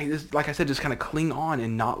 like I said, just kind of cling on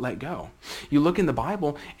and not let go. You look in the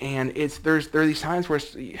Bible and there are these times where,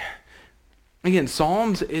 again,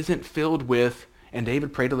 Psalms isn't filled with, and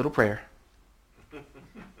David prayed a little prayer.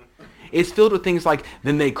 It's filled with things like,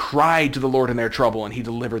 then they cried to the Lord in their trouble, and he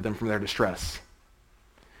delivered them from their distress.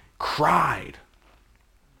 Cried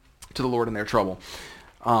to the Lord in their trouble.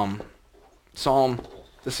 Psalm,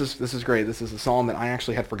 this is great. This is a psalm that I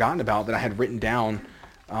actually had forgotten about, that I had written down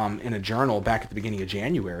in a journal back at the beginning of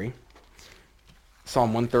January.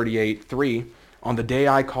 Psalm 138:3, on the day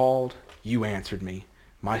I called, you answered me.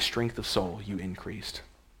 My strength of soul you increased.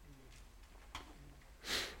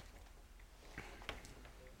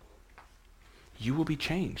 You will be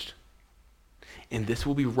changed. And this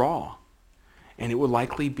will be raw. And it will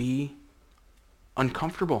likely be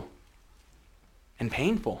uncomfortable and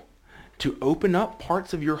painful to open up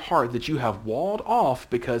parts of your heart that you have walled off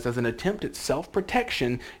because as an attempt at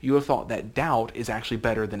self-protection, you have thought that doubt is actually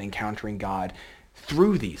better than encountering God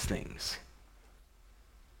through these things.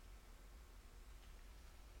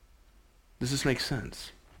 Does this make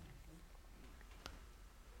sense?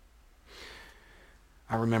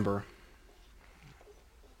 I remember,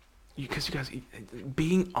 because you guys,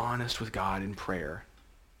 being honest with God in prayer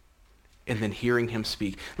and then hearing him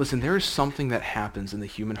speak. Listen, there is something that happens in the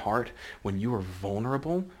human heart when you are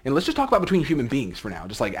vulnerable. And let's just talk about between human beings for now,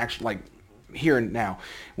 just like actually like here and now.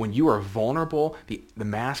 When you are vulnerable, the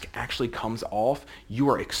mask actually comes off, you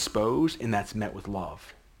are exposed, and that's met with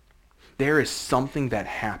love. There is something that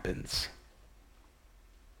happens.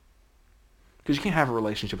 Because you can't have a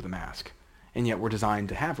relationship with a mask, and yet we're designed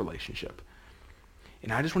to have relationship.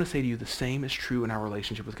 And I just want to say to you, the same is true in our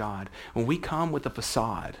relationship with God. When we come with a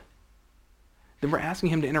facade, then we're asking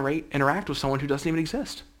him to interact with someone who doesn't even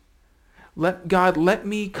exist. Let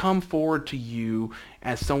me come forward to you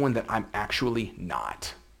as someone that I'm actually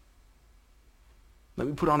not. Let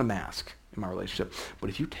me put on a mask in my relationship. But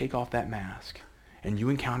if you take off that mask and you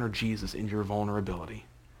encounter Jesus in your vulnerability,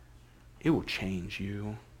 it will change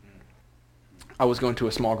you. I was going to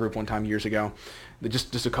a small group one time years ago.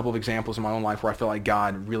 Just a couple of examples in my own life where I felt like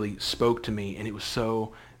God really spoke to me, and it was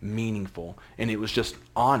so meaningful, and it was just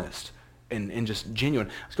honest and just genuine.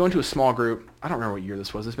 I was going to a small group. I don't remember what year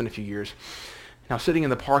this was. It's been a few years. Now, sitting in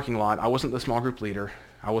the parking lot, I wasn't the small group leader.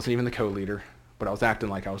 I wasn't even the co-leader, but I was acting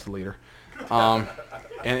like I was the leader.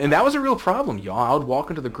 And that was a real problem, y'all. I would walk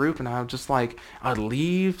into the group, and I would just like, I'd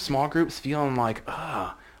leave small groups feeling like,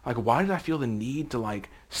 why did I feel the need to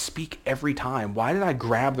speak every time? Why did I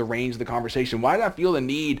grab the reins of the conversation? Why did I feel the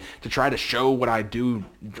need to try to show what I do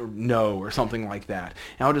know or something like that?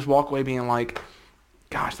 And I would just walk away being like,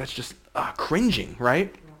 gosh, that's just cringing,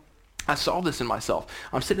 right? I saw this in myself.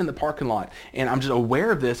 I'm sitting in the parking lot, and I'm just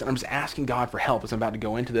aware of this, and I'm just asking God for help as I'm about to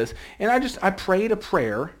go into this. And I prayed a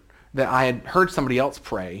prayer that I had heard somebody else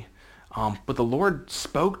pray, but the Lord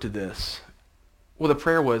spoke to this. Well, the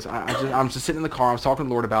prayer was, I'm just sitting in the car, I was talking to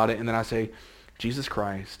the Lord about it, and then I say, Jesus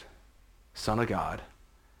Christ, Son of God,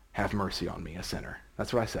 have mercy on me, a sinner.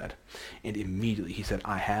 That's what I said. And immediately he said,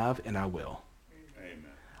 I have and I will. Amen.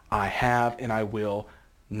 I have and I will,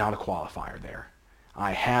 not a qualifier there.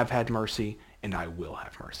 I have had mercy and I will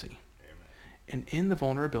have mercy. Amen. And in the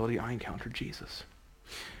vulnerability, I encountered Jesus.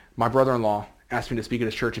 My brother-in-law asked me to speak at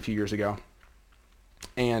his church a few years ago.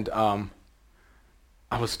 And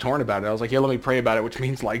I was torn about it. I was like, yeah, let me pray about it, which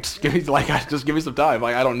means like, just give me some time.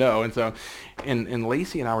 Like, I don't know. And so, and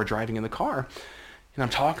Lacey and I were driving in the car, and I'm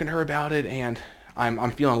talking to her about it, and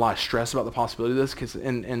I'm feeling a lot of stress about the possibility of this, because,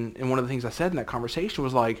 and one of the things I said in that conversation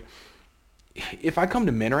was like, if I come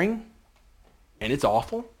to mentoring, and it's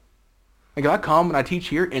awful, like if I come and I teach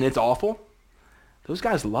here, and it's awful, those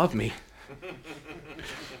guys love me.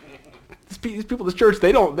 These people at this church,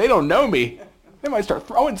 they don't know me. They might start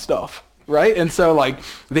throwing stuff. Right? And so, like,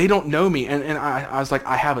 they don't know me. And I was like,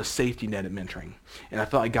 I have a safety net at mentoring. And I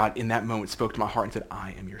felt like God, in that moment, spoke to my heart and said,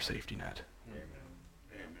 I am your safety net. Amen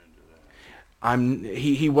to that.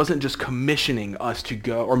 He wasn't just commissioning us to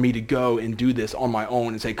go, or me to go and do this on my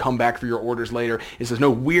own and say, come back for your orders later. He says, no,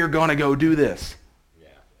 we're going to go do this. Yeah.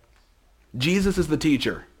 Jesus is the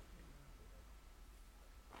teacher.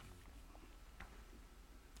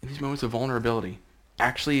 In these moments of vulnerability,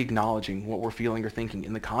 actually acknowledging what we're feeling or thinking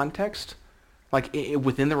in the context, like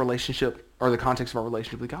within the relationship or the context of our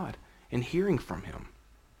relationship with God, and hearing from him.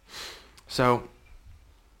 So,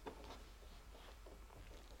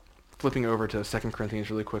 flipping over to 2 Corinthians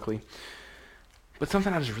really quickly, but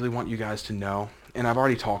something I just really want you guys to know, and I've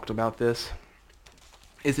already talked about this,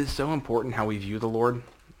 is it's so important how we view the Lord.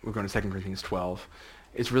 We're going to 2 Corinthians 12.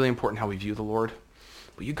 It's really important how we view the Lord,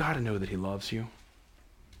 but you got to know that he loves you.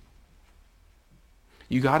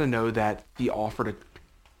 You got to know that the offer to,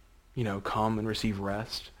 come and receive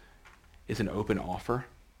rest is an open offer.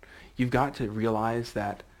 You've got to realize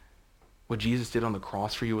that what Jesus did on the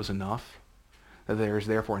cross for you was enough, that there is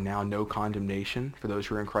therefore now no condemnation for those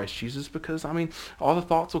who are in Christ Jesus, because, all the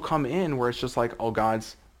thoughts will come in where it's just like, oh,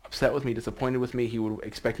 God's upset with me, disappointed with me. He would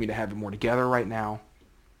expect me to have it more together right now.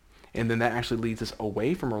 And then that actually leads us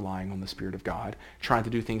away from relying on the Spirit of God, trying to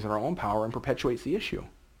do things in our own power, and perpetuates the issue.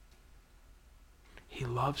 He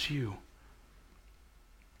loves you.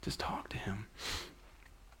 Just talk to him.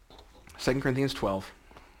 2 Corinthians 12,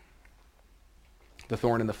 the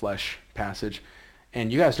thorn in the flesh passage.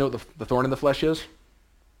 And you guys know what the thorn in the flesh is?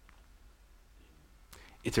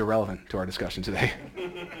 It's irrelevant to our discussion today.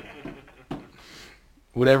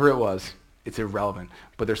 Whatever it was, it's irrelevant.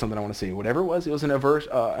 But there's something I want to see. Whatever it was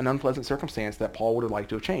an unpleasant circumstance that Paul would have liked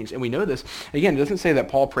to have changed. And we know this. Again, it doesn't say that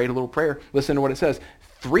Paul prayed a little prayer. Listen to what it says.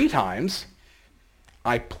 3 times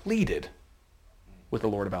I pleaded with the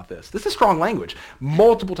Lord about this. This is strong language.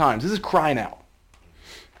 Multiple times. This is crying out.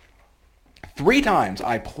 3 times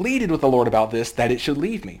I pleaded with the Lord about this, that it should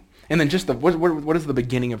leave me. And then just what does the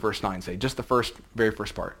beginning of verse 9 say? Just the very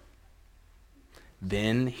first part.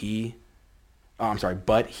 But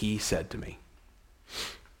he said to me.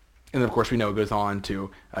 And then, of course, we know it goes on to,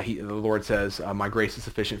 the Lord says, my grace is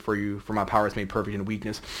sufficient for you, for my power is made perfect in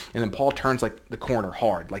weakness. And then Paul turns like the corner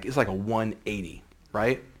hard. Like it's like a 180.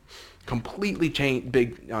 Right? Completely change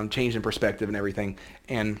in perspective and everything.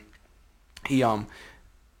 And he,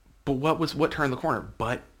 but what turned the corner?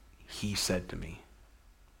 But he said to me.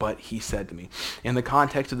 But he said to me. In the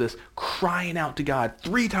context of this, crying out to God,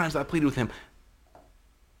 3 times I pleaded with him.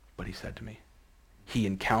 But he said to me. He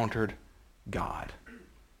encountered God.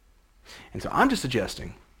 And so I'm just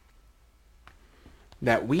suggesting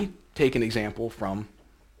that we take an example from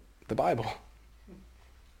the Bible.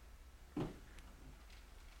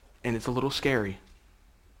 And it's a little scary.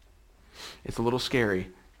 It's a little scary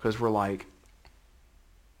because we're like,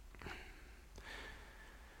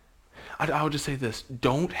 I would just say this.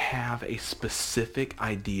 Don't have a specific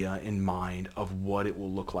idea in mind of what it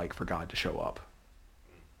will look like for God to show up.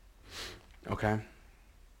 Okay?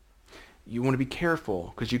 You want to be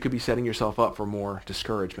careful because you could be setting yourself up for more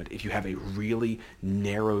discouragement if you have a really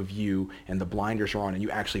narrow view and the blinders are on and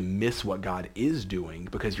you actually miss what God is doing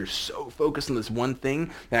because you're so focused on this one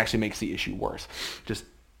thing that actually makes the issue worse. Just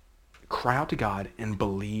cry out to God and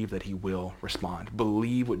believe that he will respond.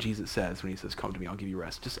 Believe what Jesus says when he says, come to me, I'll give you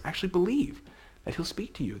rest. Just actually believe that he'll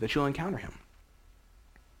speak to you, that you'll encounter him.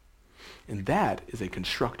 And that is a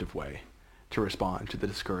constructive way to respond to the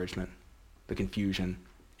discouragement, the confusion,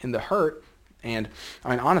 and the hurt. And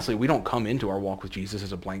honestly, we don't come into our walk with Jesus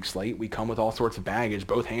as a blank slate. We come with all sorts of baggage,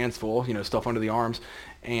 both hands full, stuff under the arms.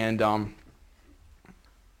 And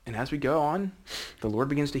as we go on, the Lord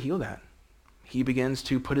begins to heal that. He begins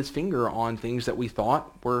to put his finger on things that we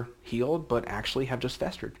thought were healed, but actually have just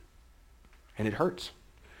festered. And it hurts.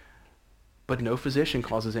 But no physician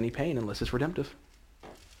causes any pain unless it's redemptive.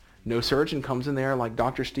 No surgeon comes in there like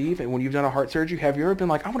Dr. Steve, and when you've done a heart surgery, have you ever been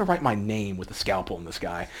like, I want to write my name with a scalpel in this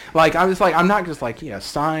guy? Like, I'm not just like, yeah,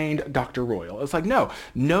 signed Dr. Royal. It's like,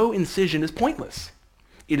 no incision is pointless.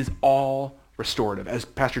 It is all restorative. As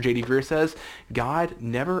Pastor J.D. Greer says, God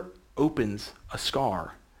never opens a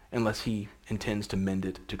scar unless he intends to mend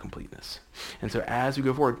it to completeness. And so as we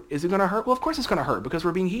go forward, is it going to hurt? Well, of course it's going to hurt because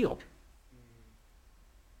we're being healed.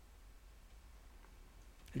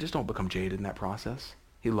 And just don't become jaded in that process.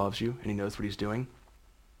 He loves you, and he knows what he's doing.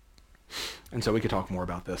 And so we could talk more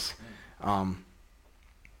about this. But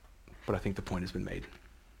I think the point has been made.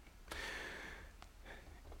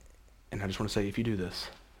 And I just want to say, if you do this,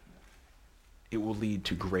 it will lead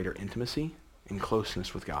to greater intimacy and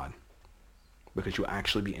closeness with God, because you'll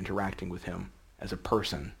actually be interacting with him as a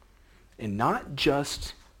person and not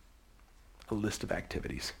just a list of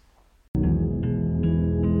activities.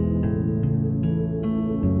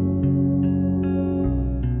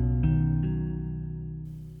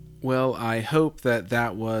 Well, I hope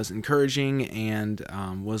that was encouraging and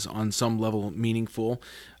was on some level meaningful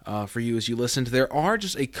for you as you listened. There are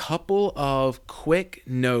just a couple of quick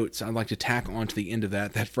notes I'd like to tack on to the end of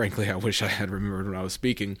that frankly I wish I had remembered when I was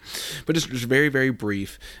speaking. But just very, very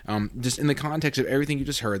brief. Just in the context of everything you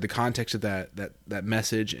just heard, the context of that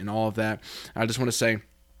message and all of that, I just want to say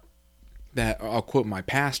that I'll quote my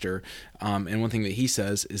pastor, and one thing that he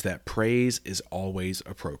says is that praise is always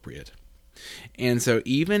appropriate. And so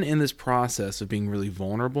even in this process of being really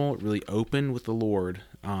vulnerable, really open with the Lord,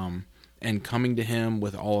 and coming to him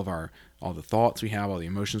with all the thoughts we have, all the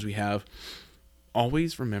emotions we have,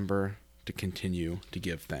 always remember to continue to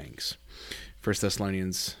give thanks. 1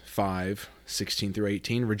 Thessalonians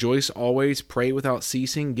 5:16-18, rejoice always, pray without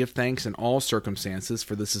ceasing, give thanks in all circumstances,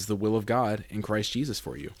 for this is the will of God in Christ Jesus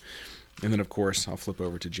for you. And then, of course, I'll flip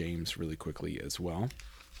over to James really quickly as well.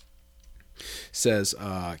 Says,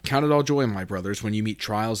 count it all joy, my brothers, when you meet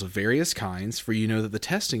trials of various kinds, for you know that the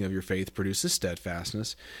testing of your faith produces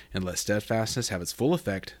steadfastness, and let steadfastness have its full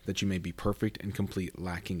effect, that you may be perfect and complete,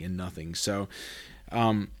 lacking in nothing. So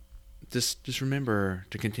just remember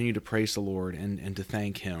to continue to praise the Lord and to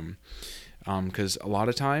thank him, because a lot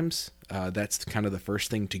of times that's kind of the first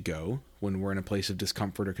thing to go when we're in a place of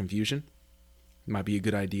discomfort or confusion. It might be a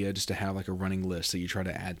good idea just to have like a running list that you try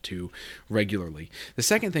to add to regularly. The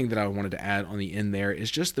second thing that I wanted to add on the end there is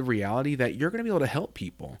just the reality that you're going to be able to help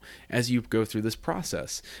people as you go through this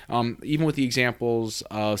process. Even with the examples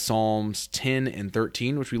of Psalms 10 and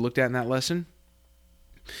 13, which we looked at in that lesson,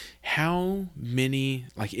 how many,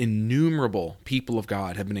 like innumerable people of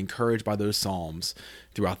God have been encouraged by those Psalms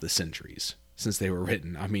throughout the centuries since they were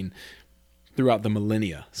written. I mean, throughout the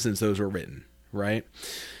millennia since those were written, right?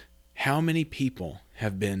 How many people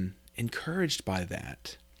have been encouraged by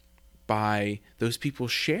that, by those people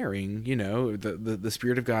sharing, the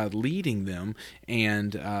Spirit of God leading them,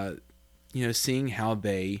 and seeing how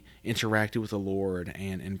they interacted with the Lord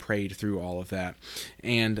and prayed through all of that.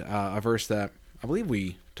 And a verse that I believe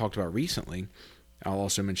we talked about recently, I'll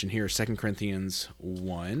also mention here, 2 Corinthians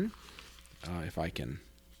 1, if I can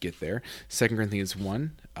get there. 2 Corinthians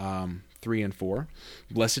 1, 3 and 4.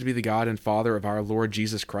 Blessed be the God and Father of our Lord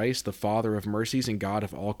Jesus Christ, the Father of mercies and God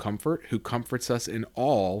of all comfort, who comforts us in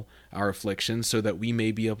all our afflictions, so that we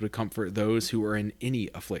may be able to comfort those who are in any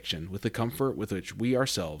affliction with the comfort with which we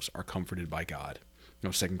ourselves are comforted by God.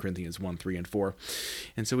 2 Corinthians 1, 3 and 4.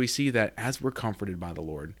 And so we see that as we're comforted by the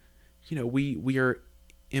Lord, we are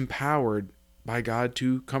empowered by God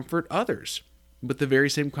to comfort others with the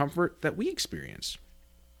very same comfort that we experience.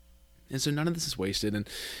 And so none of this is wasted, and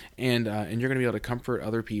you're going to be able to comfort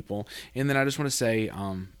other people. And then I just want to say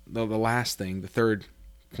the last thing, the third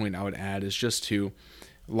point I would add is just to,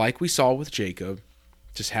 like we saw with Jacob,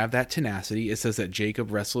 just have that tenacity. It says that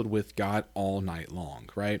Jacob wrestled with God all night long,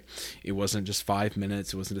 right? It wasn't just 5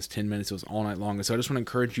 minutes. It wasn't just 10 minutes. It was all night long. And so I just want to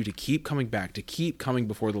encourage you to keep coming back, to keep coming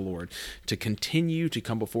before the Lord, to continue to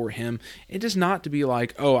come before him. And just not to be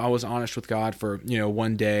like, oh, I was honest with God for,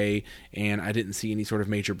 one day and I didn't see any sort of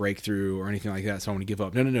major breakthrough or anything like that, so I want to give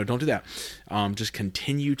up. No, don't do that. Just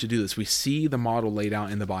continue to do this. We see the model laid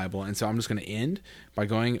out in the Bible. And so I'm just going to end by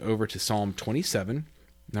going over to Psalm 27.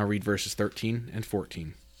 Now read verses 13 and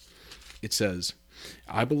 14. It says,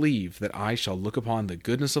 I believe that I shall look upon the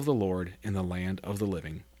goodness of the Lord in the land of the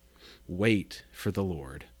living. Wait for the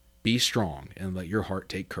Lord. Be strong and let your heart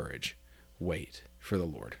take courage. Wait for the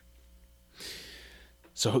Lord.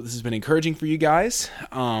 So I hope this has been encouraging for you guys.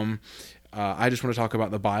 I Just Want to Talk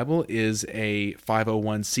About the Bible is a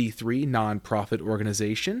 501c3 nonprofit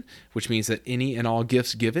organization, which means that any and all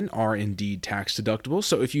gifts given are indeed tax deductible.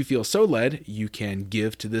 So if you feel so led, you can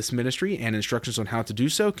give to this ministry, and instructions on how to do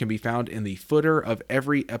so can be found in the footer of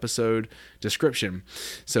every episode description.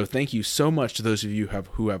 So thank you so much to those of you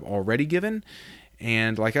who have already given.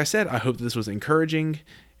 And like I said, I hope this was encouraging.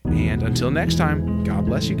 And until next time, God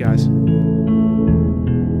bless you guys.